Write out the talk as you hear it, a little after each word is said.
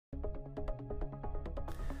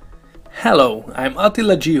Hello, I'm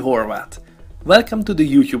Attila G. Horvat. Welcome to the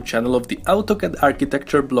YouTube channel of the AutoCAD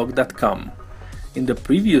Architecture blog.com. In the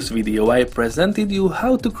previous video I presented you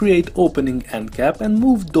how to create opening end cap and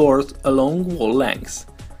move doors along wall lengths.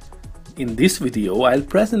 In this video I'll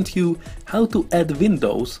present you how to add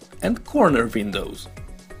windows and corner windows.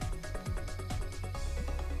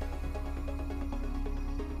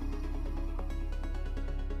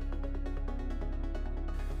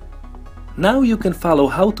 Now you can follow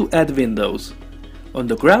how to add windows. On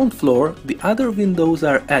the ground floor, the other windows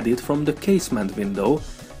are added from the casement window,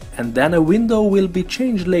 and then a window will be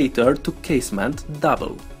changed later to casement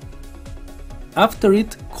double. After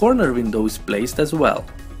it, corner window is placed as well.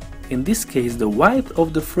 In this case, the width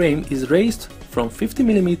of the frame is raised from 50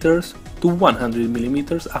 mm to 100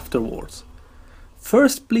 mm afterwards.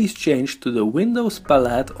 First, please change to the Windows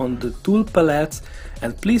palette on the tool palettes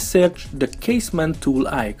and please search the casement tool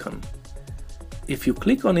icon. If you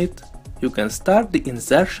click on it, you can start the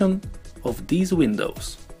insertion of these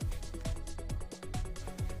windows.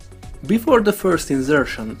 Before the first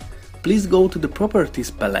insertion, please go to the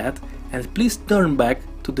Properties palette and please turn back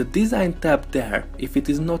to the Design tab there if it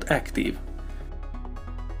is not active.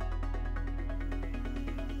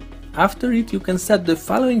 After it, you can set the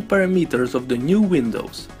following parameters of the new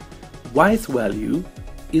windows. Width value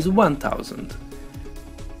is 1000.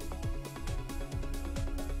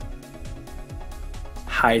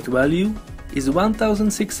 Height value is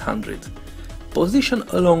 1600. Position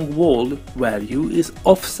along wall value is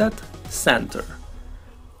offset center.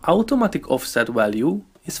 Automatic offset value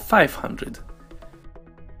is 500.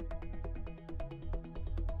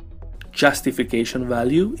 Justification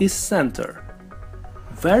value is center.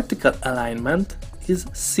 Vertical alignment is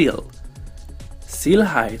sill. Sill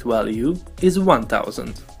height value is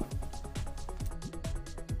 1000.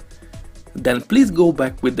 Then please go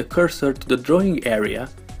back with the cursor to the drawing area,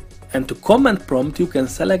 and to command prompt you can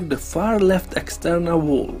select the far left external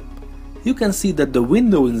wall. You can see that the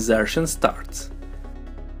window insertion starts.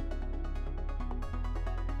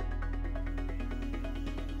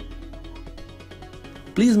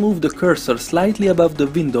 Please move the cursor slightly above the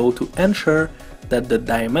window to ensure that the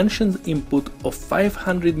dimensions input of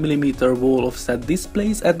 500 mm wall offset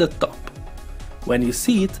displays at the top. When you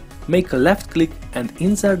see it, make a left click and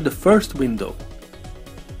insert the first window.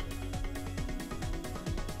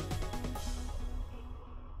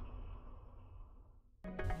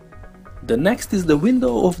 The next is the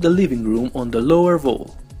window of the living room on the lower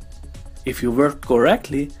wall. If you work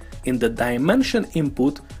correctly, in the dimension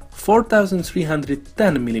input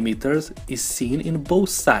 4310 mm is seen in both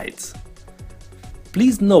sides.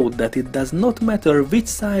 Please note that it does not matter which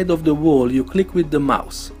side of the wall you click with the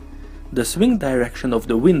mouse. The swing direction of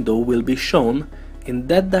the window will be shown in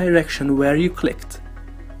that direction where you clicked.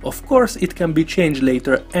 Of course, it can be changed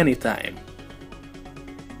later anytime.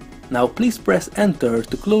 Now please press Enter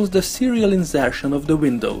to close the serial insertion of the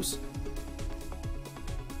windows.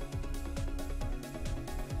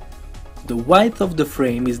 The width of the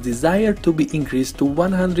frame is desired to be increased to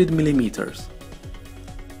 100 mm.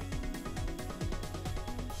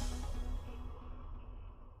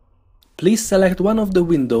 Please select one of the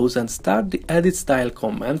windows and start the Edit Style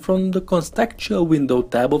command from the Contextual Window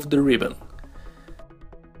tab of the ribbon.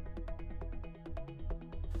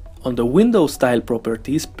 On the Window Style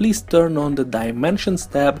properties, please turn on the Dimensions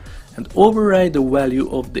tab and override the value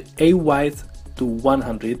of the A width to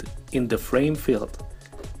 100 in the frame field.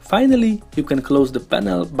 Finally, you can close the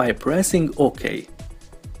panel by pressing OK.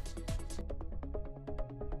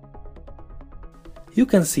 You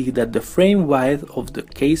can see that the frame width of the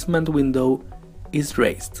casement window is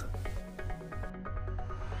raised.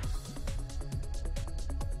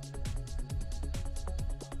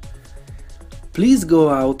 Please go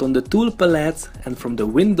out on the tool palettes and from the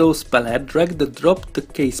Windows palette drag the Drop the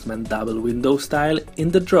Casement Double Window style in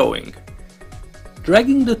the drawing.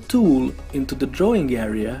 Dragging the tool into the drawing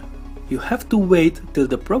area, you have to wait till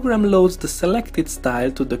the program loads the selected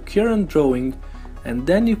style to the current drawing, and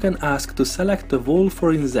then you can ask to select the wall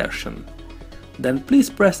for insertion. Then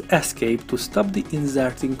please press Escape to stop the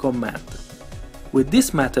inserting command. With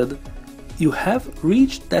this method, you have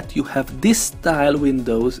reached that you have this style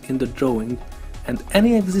windows in the drawing, and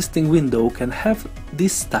any existing window can have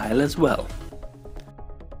this style as well.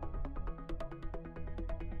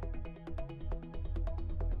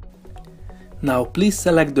 Now please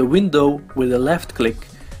select the window with a left click,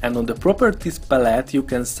 and on the Properties palette you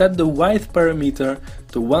can set the width parameter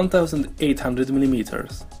to 1800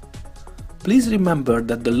 mm. Please remember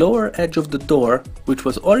that the lower edge of the door, which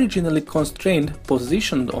was originally constrained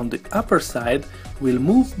positioned on the upper side, will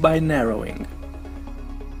move by narrowing.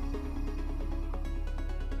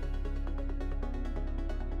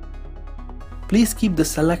 please keep the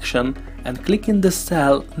selection and click in the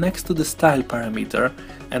cell next to the style parameter,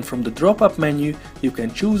 and from the drop-up menu you can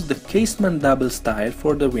choose the casement double style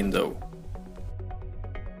for the window.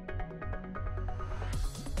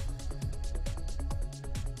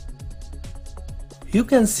 You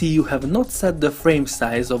can see you have not set the frame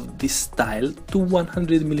size of this style to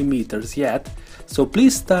 100 mm yet, so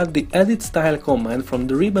please start the Edit Style command from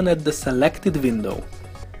the ribbon at the selected window.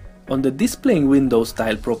 On the Displaying Window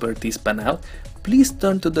Style Properties panel, please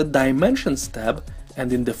turn to the Dimensions tab,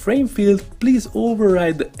 and in the frame field please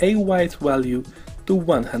override the A height value to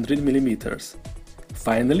 100 mm.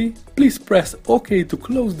 Finally, please press OK to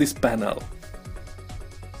close this panel.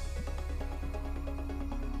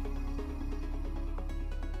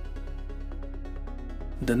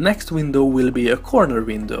 The next window will be a corner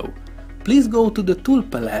window. Please go to the Tool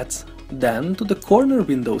Palettes, then to the Corner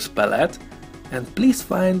Windows palette, and please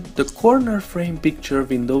find the Corner Frame Picture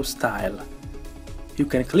window style. You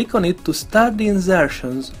can click on it to start the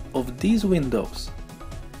insertions of these windows.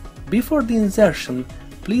 Before the insertion,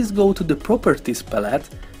 please go to the Properties palette,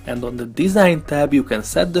 and on the Design tab you can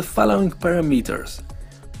set the following parameters.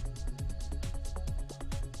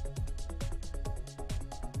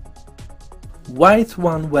 Width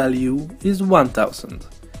 1 value is 1000,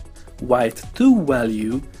 width 2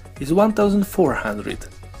 value is 1400,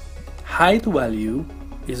 height value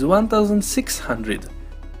is 1600,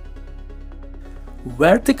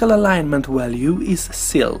 vertical alignment value is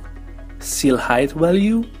sill height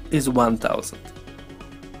value is 1000.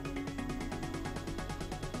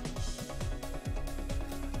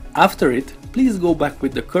 After it, please go back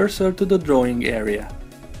with the cursor to the drawing area,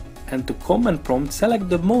 and to command prompt select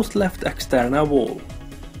the most left external wall.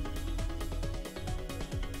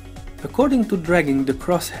 According to dragging the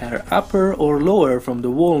crosshair upper or lower from the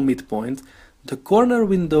wall midpoint, the corner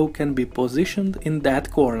window can be positioned in that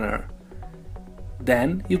corner.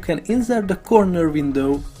 Then you can insert the corner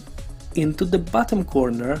window into the bottom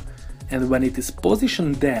corner, and when it is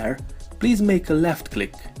positioned there, please make a left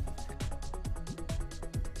click.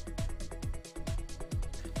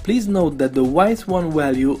 Please note that the width 1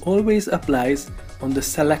 value always applies on the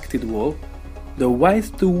selected wall, the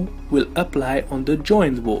width 2 will apply on the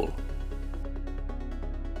joined wall.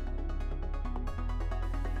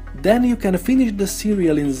 Then you can finish the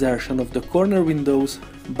serial insertion of the corner windows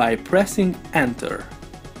by pressing Enter.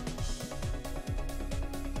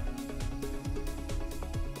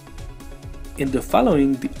 In the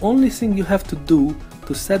following, the only thing you have to do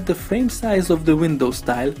to set the frame size of the window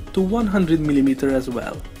style to 100 mm as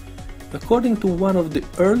well. According to one of the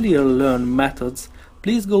earlier learned methods,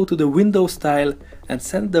 please go to the window style and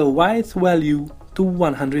set the width value to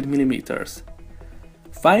 100 mm.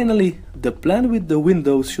 Finally, the plan with the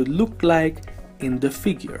windows should look like in the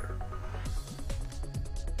figure.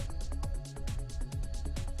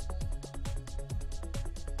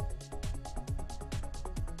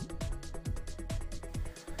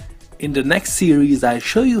 In the next series I'll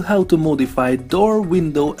show you how to modify door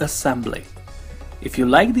window assembly. If you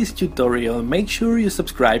like this tutorial, make sure you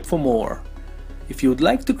subscribe for more. If you would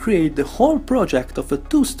like to create the whole project of a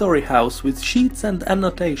 2-story house with sheets and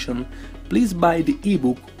annotation, please buy the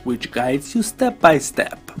ebook which guides you step by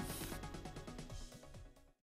step.